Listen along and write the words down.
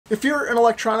If you're an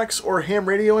electronics or ham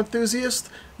radio enthusiast,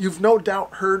 you've no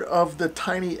doubt heard of the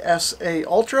TinySA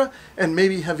Ultra and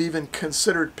maybe have even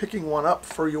considered picking one up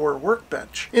for your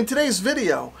workbench. In today's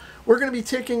video, we're going to be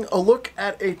taking a look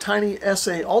at a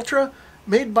TinySA Ultra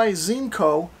made by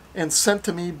Zeenko and sent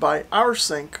to me by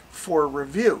Aursinc for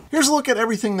review. Here's a look at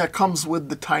everything that comes with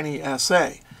the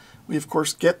TinySA. We of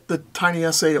course get the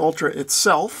TinySA Ultra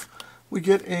itself. We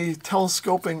get a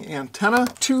telescoping antenna,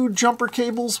 2 jumper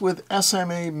cables with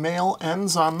SMA male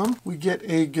ends on them. We get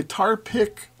a guitar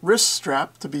pick wrist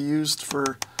strap to be used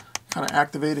for kind of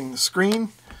activating the screen.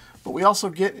 But we also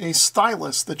get a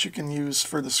stylus that you can use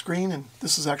for the screen, and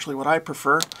this is actually what I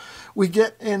prefer. We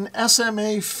get an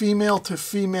SMA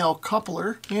female-to-female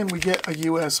coupler, and we get a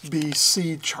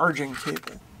USB-C charging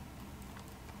cable.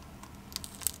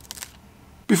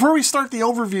 Before we start the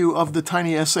overview of the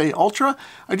TinySA Ultra,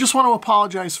 I just want to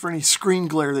apologize for any screen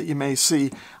glare that you may see.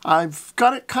 I've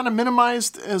got it kind of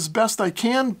minimized as best I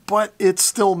can, but it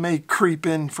still may creep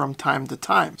in from time to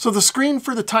time. So the screen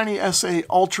for the TinySA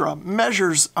Ultra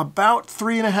measures about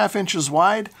 3.5 inches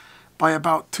wide by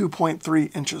about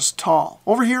 2.3 inches tall.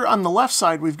 Over here on the left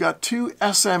side, we've got 2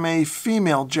 SMA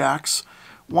female jacks.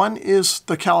 One is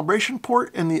the calibration port,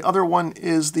 and the other one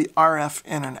is the RF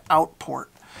in and out port.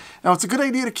 Now, it's a good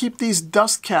idea to keep these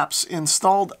dust caps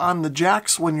installed on the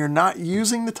jacks when you're not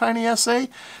using the TinySA.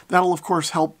 That'll, of course,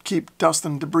 help keep dust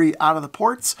and debris out of the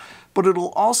ports, but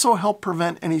it'll also help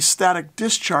prevent any static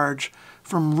discharge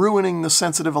from ruining the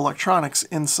sensitive electronics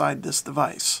inside this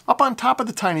device. Up on top of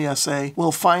the TinySA,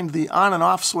 we'll find the on and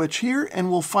off switch here,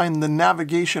 and we'll find the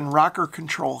navigation rocker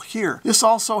control here. This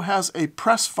also has a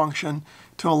press function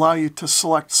to allow you to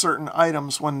select certain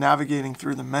items when navigating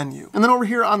through the menu. And then over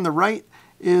here on the right,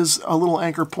 is a little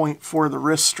anchor point for the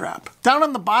wrist strap. Down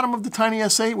on the bottom of the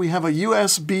TinySA, we have a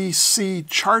USB-C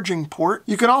charging port.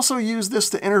 You can also use this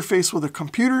to interface with a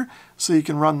computer so you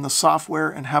can run the software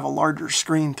and have a larger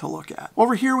screen to look at.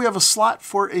 Over here we have a slot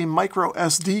for a micro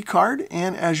SD card,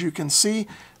 and as you can see,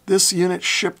 this unit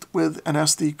shipped with an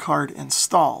SD card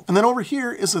installed. And then over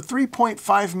here is a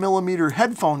 3.5mm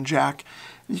headphone jack.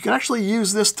 You can actually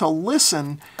use this to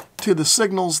listen to the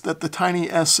signals that the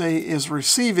TinySA is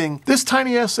receiving. This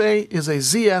TinySA is a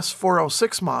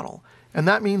ZS406 model, and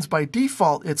that means by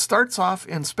default it starts off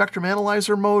in spectrum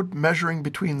analyzer mode, measuring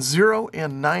between 0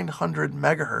 and 900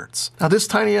 megahertz. Now this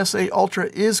TinySA Ultra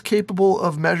is capable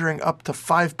of measuring up to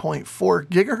 5.4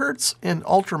 gigahertz in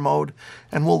Ultra mode,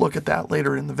 and we'll look at that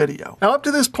later in the video. Now up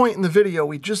to this point in the video,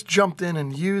 we just jumped in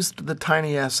and used the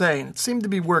TinySA, and it seemed to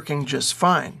be working just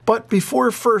fine. But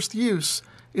before first use,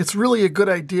 it's really a good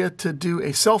idea to do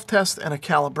a self-test and a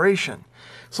calibration.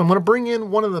 So I'm going to bring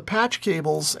in one of the patch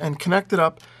cables and connect it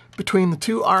up between the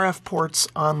 2 RF ports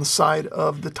on the side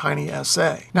of the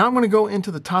TinySA. Now I'm going to go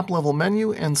into the top level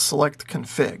menu and select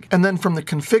Config. And then from the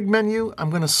Config menu, I'm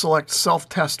going to select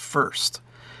Self-Test first.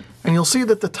 And you'll see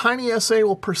that the TinySA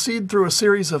will proceed through a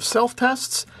series of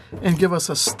self-tests and give us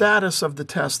a status of the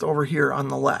test over here on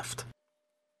the left.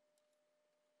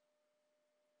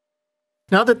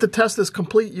 Now that the test is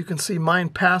complete, you can see mine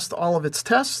passed all of its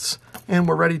tests, and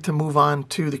we're ready to move on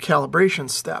to the calibration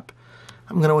step.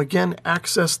 I'm going to again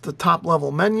access the top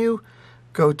level menu,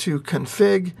 go to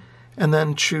Config, and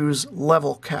then choose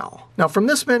Level Cal. Now from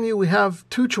this menu we have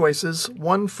 2 choices,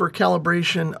 one for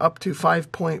calibration up to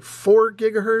 5.4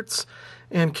 gigahertz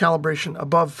and calibration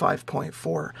above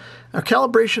 5.4. Now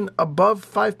calibration above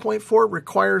 5.4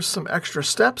 requires some extra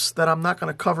steps that I'm not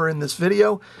going to cover in this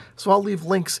video, so I'll leave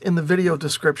links in the video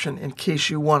description in case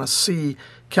you want to see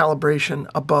calibration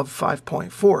above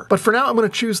 5.4. But for now I'm going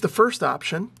to choose the first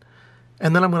option,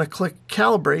 and then I'm going to click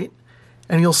Calibrate,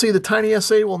 and you'll see the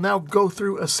TinySA will now go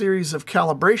through a series of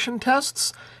calibration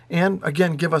tests and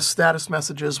again give us status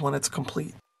messages when it's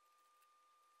complete.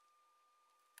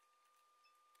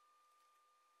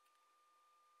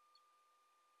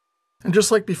 And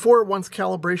just like before, once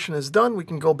calibration is done, we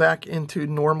can go back into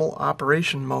normal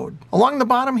operation mode. Along the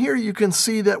bottom here, you can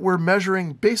see that we're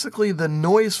measuring basically the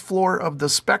noise floor of the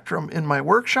spectrum in my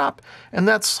workshop, and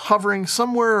that's hovering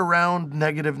somewhere around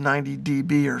 -90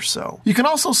 dB or so. You can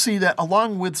also see that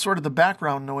along with sort of the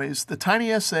background noise, the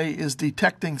TinySA is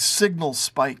detecting signal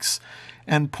spikes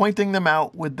and pointing them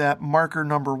out with that marker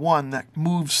number 1 that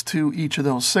moves to each of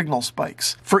those signal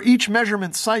spikes. For each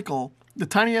measurement cycle, the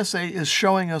TinySA is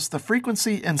showing us the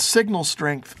frequency and signal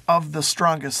strength of the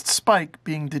strongest spike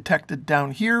being detected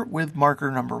down here with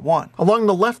marker number 1. Along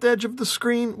the left edge of the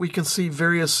screen, we can see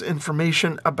various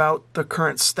information about the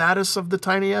current status of the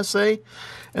TinySA.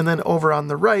 And then over on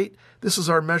the right, this is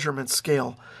our measurement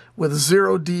scale, with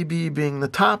 0 dB being the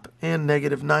top and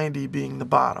negative 90 being the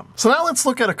bottom. So now let's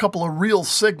look at a couple of real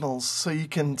signals so you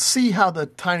can see how the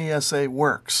TinySA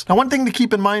works. Now, one thing to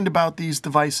keep in mind about these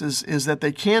devices is that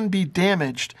they can be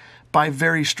damaged by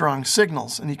very strong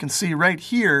signals. And you can see right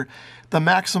here, the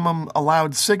maximum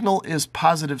allowed signal is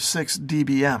positive 6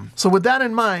 dBm. So with that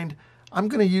in mind, I'm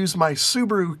going to use my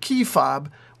Subaru key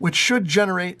fob, which should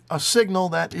generate a signal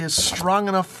that is strong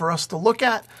enough for us to look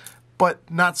at, but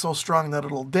not so strong that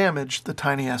it'll damage the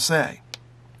TinySA.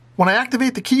 When I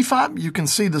activate the key fob, you can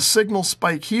see the signal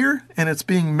spike here, and it's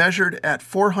being measured at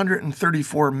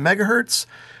 434 megahertz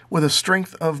with a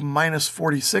strength of minus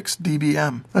 46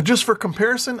 dBm. Now, just for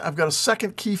comparison, I've got a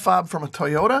second key fob from a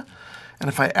Toyota, and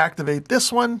if I activate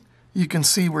this one, you can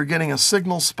see we're getting a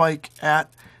signal spike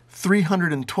at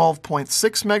 312.6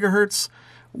 megahertz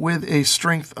with a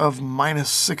strength of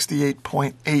minus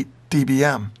 68.8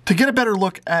 dBm. To get a better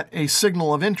look at a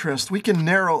signal of interest, we can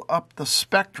narrow up the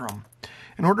spectrum.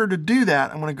 In order to do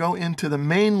that, I'm going to go into the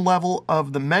main level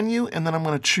of the menu, and then I'm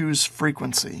going to choose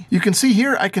frequency. You can see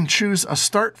here I can choose a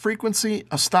start frequency,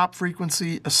 a stop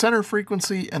frequency, a center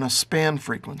frequency, and a span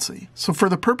frequency. So for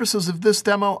the purposes of this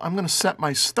demo, I'm going to set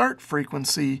my start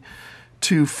frequency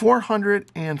to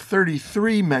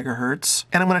 433 megahertz,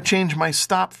 and I'm going to change my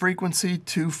stop frequency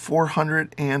to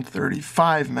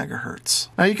 435 megahertz.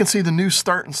 Now you can see the new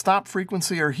start and stop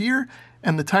frequency are here,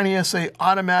 and the TinySA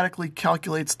automatically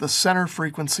calculates the center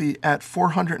frequency at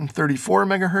 434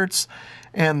 megahertz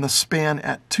and the span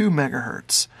at 2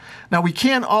 megahertz. Now we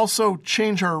can also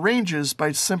change our ranges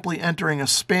by simply entering a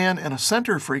span and a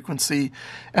center frequency,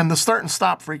 and the start and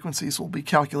stop frequencies will be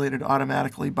calculated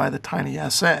automatically by the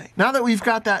TinySA. Now that we've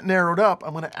got that narrowed up,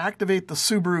 I'm going to activate the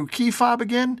Subaru key fob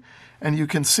again, and you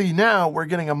can see now we're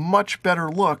getting a much better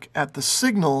look at the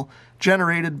signal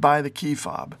generated by the key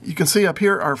fob. You can see up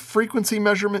here our frequency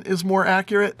measurement is more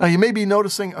accurate. Now you may be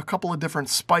noticing a couple of different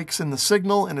spikes in the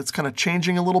signal, and it's kind of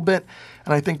changing a little bit,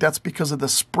 and I think that's because of the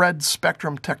spread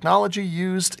spectrum technology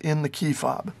used in the key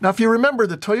fob. Now if you remember,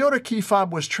 the Toyota key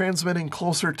fob was transmitting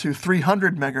closer to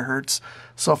 300 megahertz,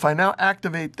 so if I now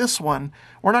activate this one,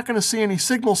 we're not going to see any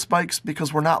signal spikes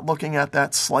because we're not looking at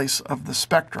that slice of the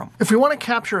spectrum. If we want to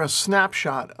capture a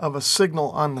snapshot of a signal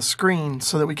on the screen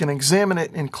so that we can examine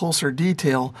it in closer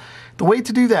detail, the way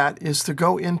to do that is to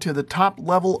go into the top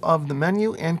level of the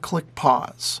menu and click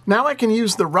pause. Now I can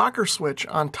use the rocker switch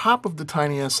on top of the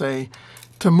TinySA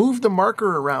to move the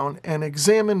marker around and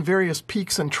examine various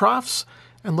peaks and troughs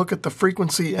and look at the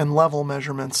frequency and level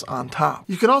measurements on top.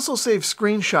 You can also save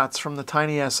screenshots from the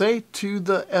TinySA to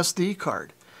the SD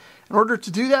card. In order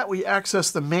to do that, we access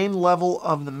the main level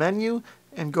of the menu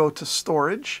and go to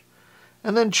Storage,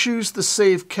 and then choose the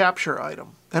Save Capture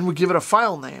item. Then we give it a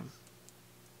file name.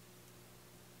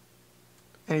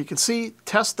 And you can see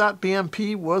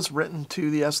test.bmp was written to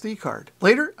the SD card.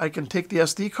 Later, I can take the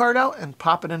SD card out and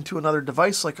pop it into another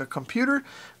device like a computer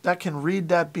that can read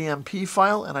that BMP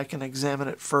file, and I can examine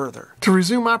it further. To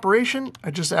resume operation,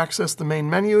 I just access the main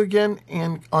menu again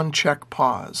and uncheck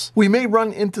pause. We may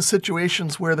run into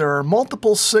situations where there are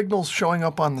multiple signals showing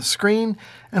up on the screen,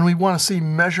 and we want to see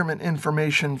measurement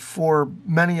information for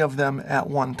many of them at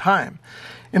one time.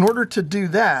 In order to do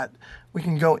that, we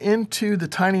can go into the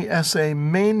TinySA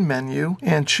main menu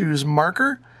and choose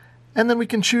Marker, and then we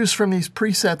can choose from these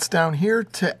presets down here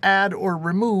to add or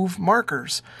remove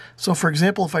markers. So for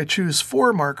example, if I choose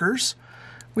 4 markers,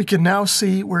 we can now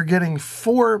see we're getting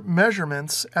 4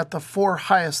 measurements at the 4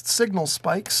 highest signal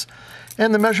spikes,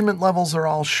 and the measurement levels are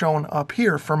all shown up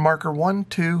here for marker 1,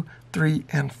 2, 3,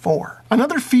 and 4.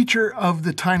 Another feature of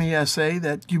the TinySA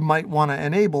that you might want to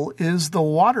enable is the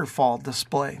waterfall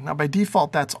display. Now by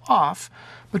default that's off,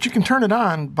 but you can turn it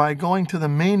on by going to the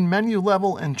main menu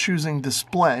level and choosing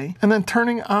Display, and then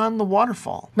turning on the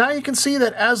waterfall. Now you can see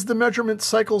that as the measurement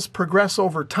cycles progress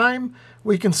over time,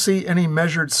 we can see any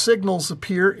measured signals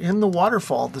appear in the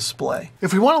waterfall display.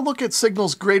 If we want to look at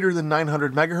signals greater than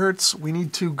 900 megahertz, we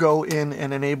need to go in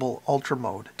and enable Ultra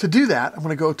Mode. To do that, I'm going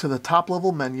to go to the top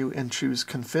level menu and choose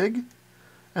Config,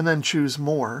 and then choose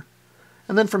More.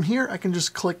 And then from here, I can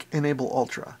just click Enable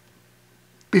Ultra.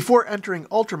 Before entering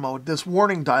Ultra Mode, this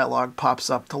warning dialog pops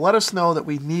up to let us know that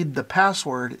we need the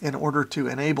password in order to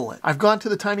enable it. I've gone to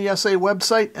the TinySA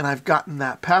website and I've gotten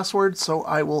that password, so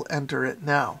I will enter it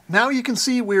now. Now you can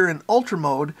see we're in Ultra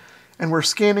Mode and we're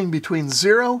scanning between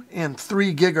 0 and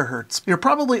 3 gigahertz. You're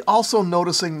probably also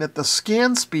noticing that the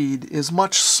scan speed is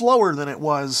much slower than it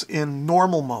was in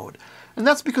normal mode. And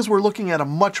that's because we're looking at a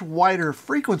much wider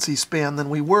frequency span than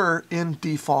we were in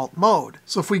default mode.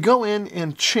 So if we go in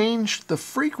and change the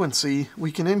frequency,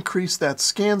 we can increase that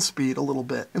scan speed a little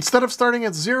bit. Instead of starting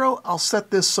at 0, I'll set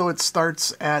this so it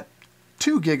starts at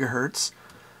 2 gigahertz.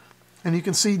 And you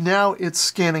can see now it's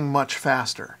scanning much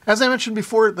faster. As I mentioned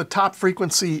before, the top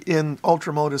frequency in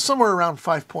ultra mode is somewhere around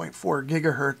 5.4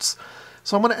 gigahertz.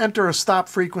 So I'm going to enter a stop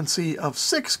frequency of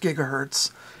 6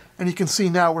 gigahertz. And you can see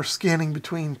now we're scanning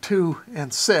between 2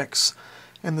 and 6.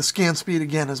 And the scan speed,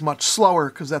 again, is much slower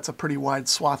because that's a pretty wide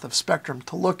swath of spectrum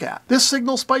to look at. This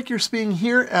signal spike you're seeing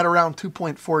here at around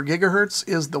 2.4 gigahertz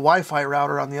is the Wi-Fi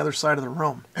router on the other side of the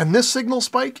room. And this signal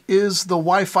spike is the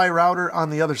Wi-Fi router on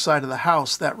the other side of the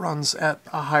house that runs at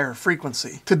a higher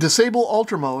frequency. To disable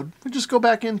ultra mode, we just go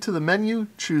back into the menu,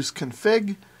 choose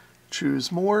Config,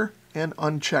 choose More, and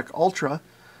uncheck Ultra.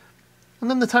 And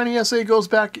then the TinySA goes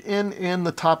back in and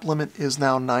the top limit is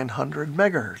now 900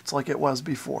 megahertz like it was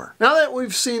before. Now that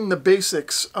we've seen the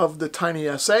basics of the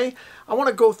TinySA, I want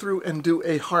to go through and do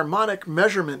a harmonic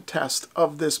measurement test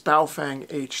of this Baofeng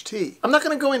HT. I'm not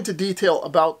going to go into detail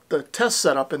about the test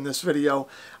setup in this video.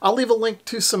 I'll leave a link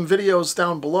to some videos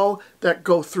down below that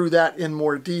go through that in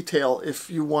more detail if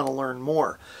you want to learn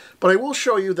more. But I will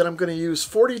show you that I'm going to use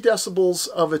 40 decibels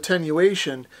of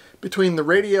attenuation between the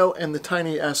radio and the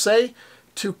TinySA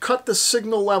to cut the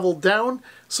signal level down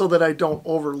so that I don't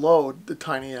overload the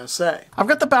TinySA. I've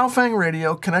got the Baofeng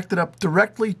radio connected up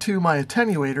directly to my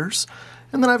attenuators,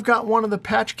 and then I've got one of the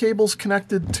patch cables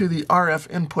connected to the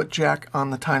RF input jack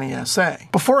on the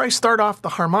TinySA. Before I start off the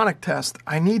harmonic test,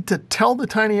 I need to tell the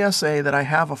TinySA that I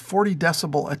have a 40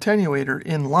 decibel attenuator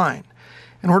in line.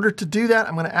 In order to do that,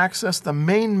 I'm going to access the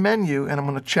main menu and I'm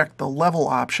going to check the level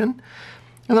option.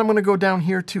 And then I'm going to go down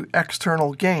here to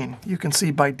external gain. You can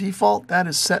see by default that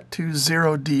is set to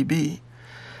 0 dB.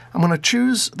 I'm going to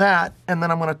choose that and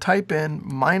then I'm going to type in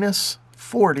minus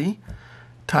 40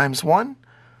 times 1.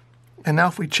 And now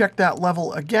if we check that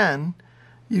level again,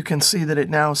 you can see that it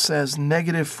now says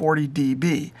negative 40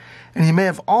 dB. And you may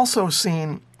have also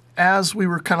seen, as we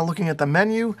were kind of looking at the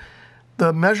menu,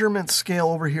 the measurement scale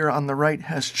over here on the right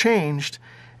has changed.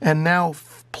 And now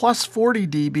plus 40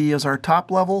 dB is our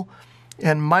top level,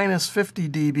 and minus 50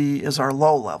 dB is our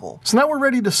low level. So now we're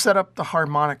ready to set up the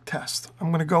harmonic test.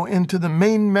 I'm going to go into the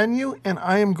main menu and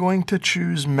I am going to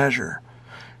choose measure.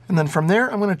 And then from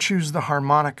there, I'm going to choose the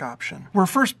harmonic option. We're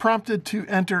first prompted to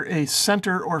enter a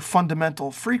center or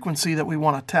fundamental frequency that we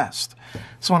want to test.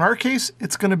 So in our case,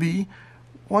 it's going to be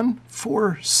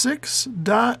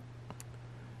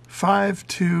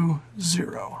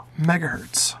 146.520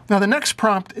 megahertz. Now the next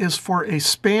prompt is for a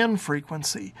span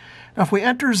frequency. Now if we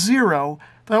enter 0,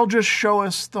 that'll just show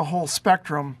us the whole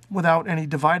spectrum without any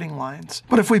dividing lines.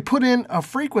 But if we put in a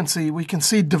frequency, we can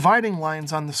see dividing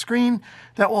lines on the screen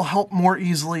that will help more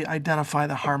easily identify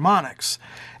the harmonics.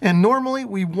 And normally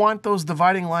we want those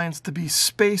dividing lines to be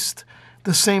spaced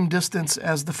the same distance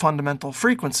as the fundamental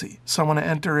frequency. So I'm going to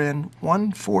enter in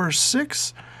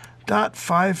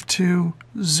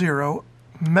 146.520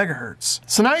 megahertz.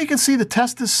 So now you can see the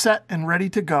test is set and ready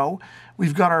to go.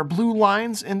 We've got our blue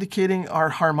lines indicating our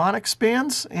harmonic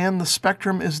spans, and the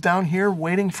spectrum is down here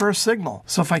waiting for a signal.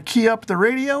 So if I key up the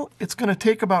radio, it's going to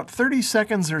take about 30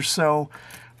 seconds or so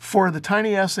for the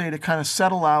TinySA to kind of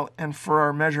settle out and for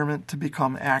our measurement to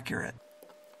become accurate.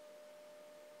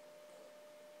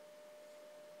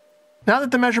 Now that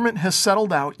the measurement has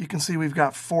settled out, you can see we've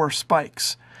got 4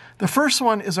 spikes. The first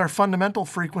one is our fundamental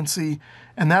frequency,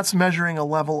 and that's measuring a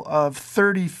level of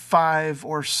 35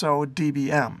 or so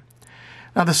dBm.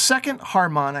 Now the second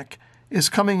harmonic is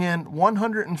coming in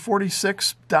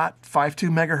 146.52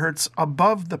 megahertz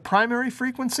above the primary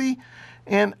frequency,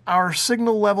 and our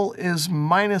signal level is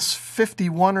minus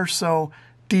 51 or so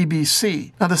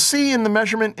dBc. Now the C in the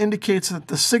measurement indicates that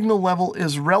the signal level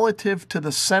is relative to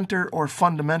the center or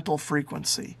fundamental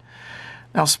frequency.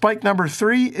 Now spike number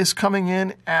 3 is coming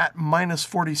in at minus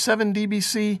 47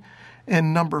 dBc,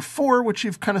 and number 4, which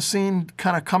you've kind of seen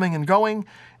kind of coming and going,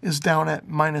 is down at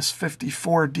minus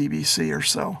 54 dBc or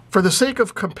so. For the sake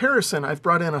of comparison, I've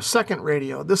brought in a second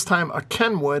radio, this time a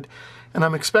Kenwood, and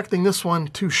I'm expecting this one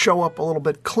to show up a little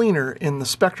bit cleaner in the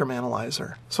spectrum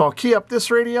analyzer. So I'll key up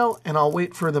this radio and I'll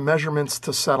wait for the measurements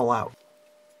to settle out.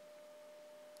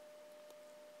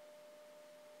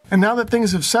 And now that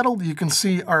things have settled, you can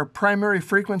see our primary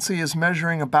frequency is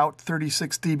measuring about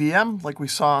 36 dBm, like we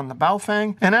saw on the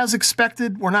Baofeng. And as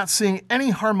expected, we're not seeing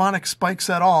any harmonic spikes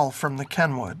at all from the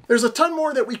Kenwood. There's a ton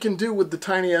more that we can do with the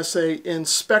TinySA in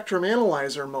spectrum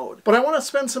analyzer mode, but I want to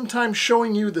spend some time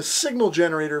showing you the signal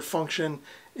generator function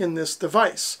in this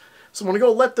device. So I'm going to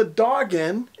go let the dog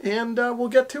in, and we'll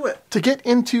get to it. To get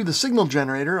into the signal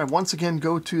generator, I once again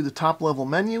go to the top level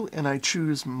menu, and I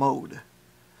choose Mode.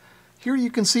 Here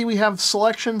you can see we have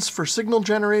selections for signal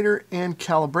generator and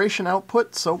calibration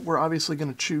output, so we're obviously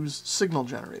going to choose signal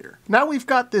generator. Now we've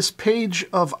got this page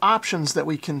of options that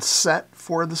we can set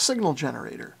for the signal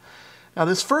generator. Now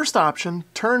this first option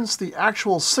turns the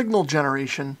actual signal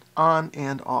generation on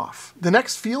and off. The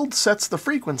next field sets the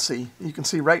frequency. You can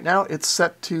see right now it's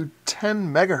set to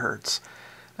 10 megahertz.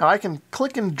 Now I can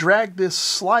click and drag this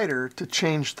slider to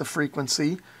change the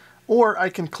frequency, or I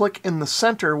can click in the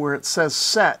center where it says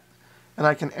set, and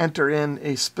I can enter in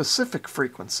a specific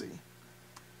frequency.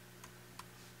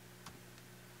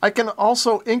 I can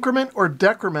also increment or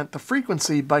decrement the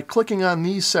frequency by clicking on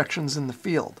these sections in the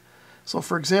field. So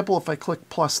for example, if I click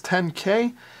plus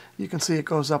 10K, you can see it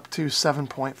goes up to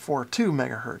 7.42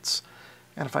 megahertz.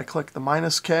 And if I click the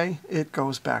minus K, it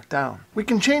goes back down. We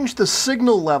can change the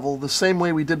signal level the same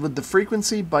way we did with the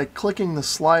frequency by clicking the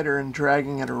slider and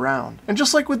dragging it around. And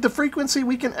just like with the frequency,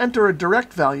 we can enter a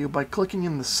direct value by clicking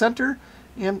in the center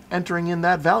and entering in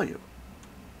that value.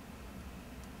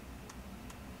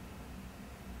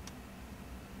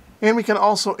 And we can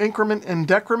also increment and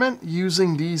decrement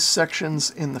using these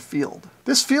sections in the field.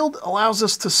 This field allows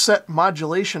us to set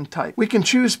modulation type. We can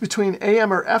choose between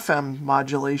AM or FM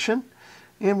modulation,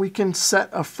 and we can set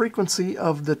a frequency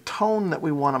of the tone that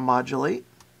we want to modulate.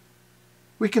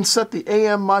 We can set the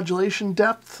AM modulation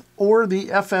depth or the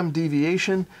FM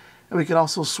deviation, and we can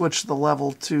also switch the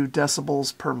level to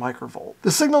decibels per microvolt.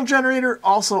 The signal generator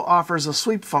also offers a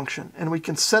sweep function, and we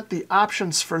can set the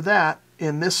options for that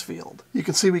in this field. You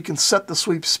can see we can set the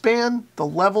sweep span, the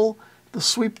level, the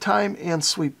sweep time, and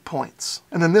sweep points.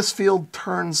 And then this field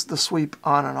turns the sweep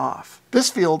on and off. This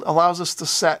field allows us to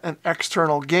set an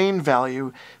external gain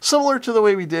value, similar to the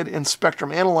way we did in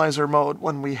spectrum analyzer mode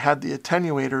when we had the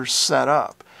attenuators set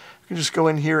up. You can just go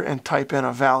in here and type in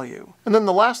a value. And then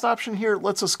the last option here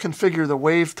lets us configure the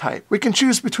wave type. We can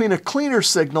choose between a cleaner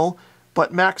signal,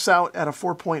 but max out at a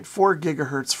 4.4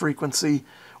 gigahertz frequency,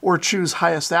 or choose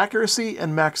highest accuracy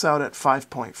and max out at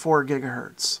 5.4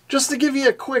 gigahertz. Just to give you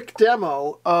a quick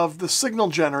demo of the signal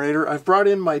generator, I've brought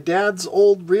in my dad's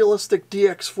old realistic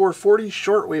DX440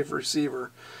 shortwave receiver.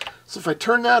 So if I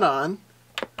turn that on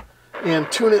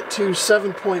and tune it to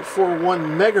 7.41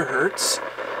 megahertz,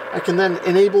 I can then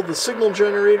enable the signal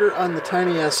generator on the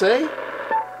TinySA,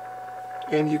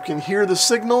 and you can hear the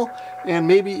signal, and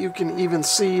maybe you can even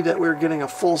see that we're getting a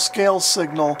full scale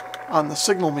signal on the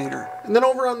signal meter. And then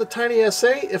over on the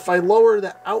TinySA, if I lower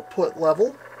the output level,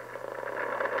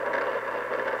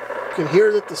 you can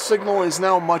hear that the signal is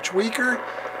now much weaker,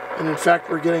 and in fact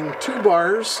we're getting 2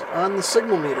 bars on the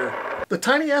signal meter. The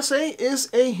TinySA is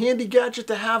a handy gadget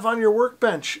to have on your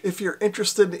workbench if you're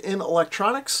interested in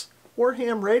electronics or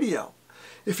ham radio.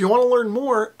 If you want to learn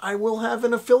more, I will have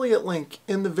an affiliate link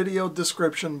in the video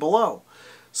description below.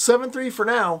 7-3 for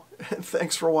now, and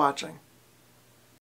thanks for watching.